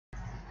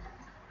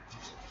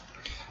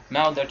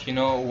Now that you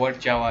know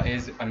what Java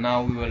is,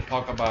 now we will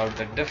talk about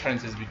the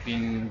differences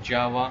between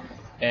Java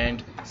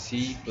and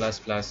C++.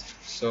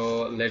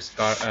 So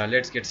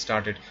let's get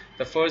started.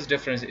 The first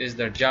difference is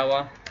that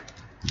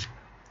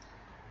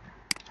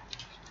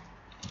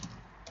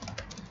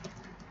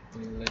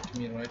let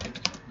me write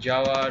it.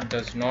 Java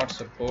does not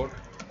support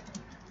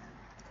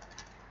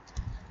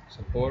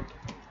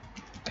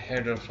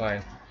header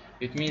file.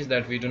 It means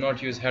that we do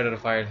not use header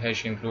file,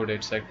 hash include,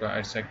 etc.,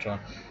 etc.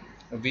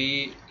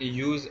 We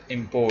use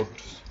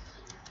imports.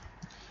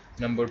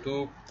 Number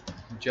two,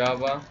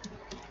 Java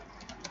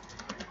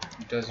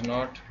does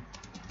not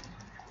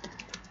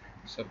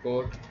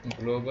support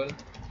global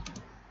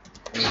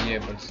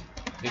variables.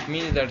 It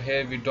means that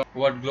here we don't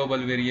what global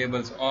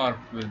variables are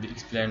will be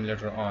explained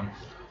later on.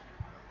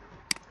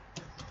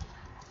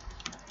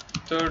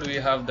 Third, we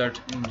have that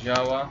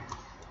Java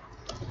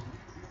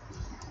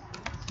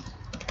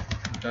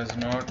does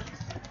not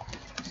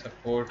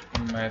support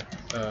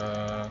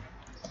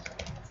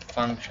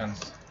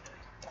functions.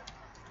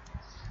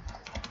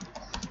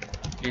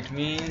 It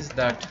means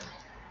that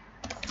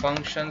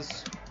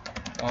functions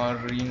are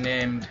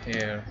renamed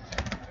here.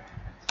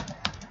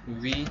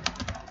 We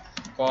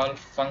call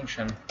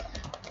function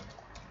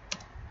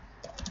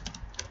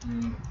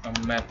a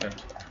method.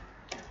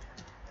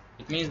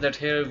 It means that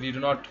here we do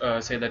not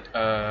say that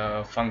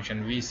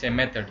function, we say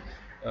method.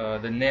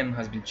 The name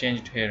has been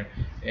changed here.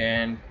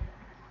 And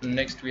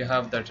next we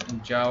have that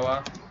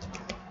Java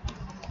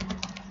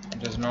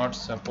does not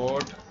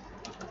support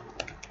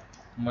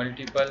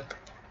multiple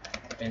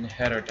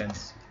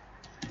inheritance.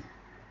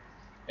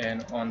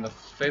 And on the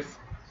fifth,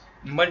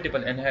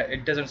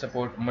 it doesn't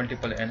support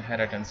multiple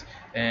inheritance,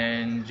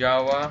 and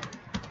Java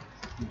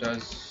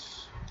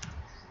does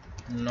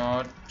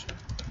not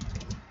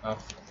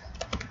have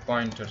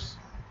pointers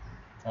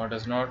or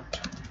does not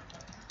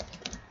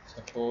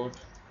support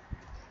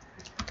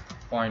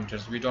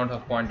pointers. We don't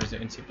have pointers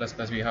in C++.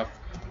 We have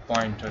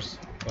pointers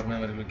for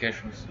memory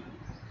locations.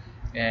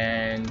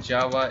 And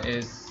Java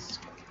is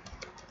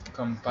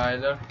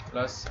compiler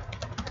plus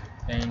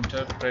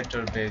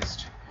interpreter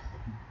based,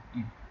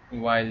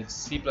 while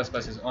C++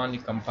 is only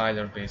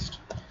compiler based.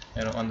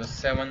 And on the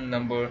 7th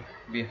number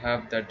we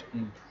have that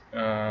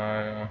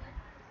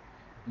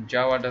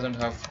Java does not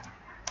have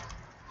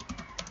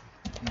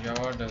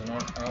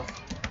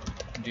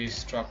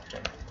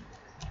destructor.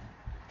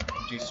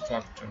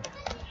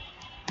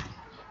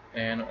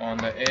 And on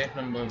the 8th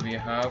number we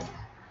have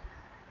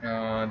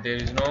there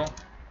is no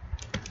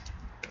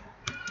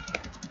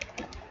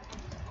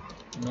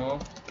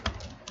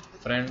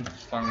friend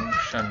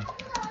function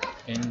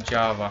in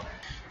Java.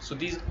 So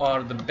these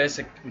are the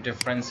basic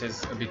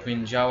differences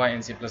between Java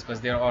and C++.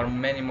 There are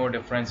many more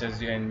differences,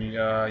 and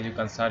you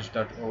can search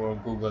that over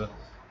Google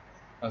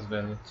as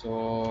well.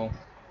 So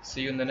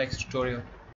see you in the next tutorial.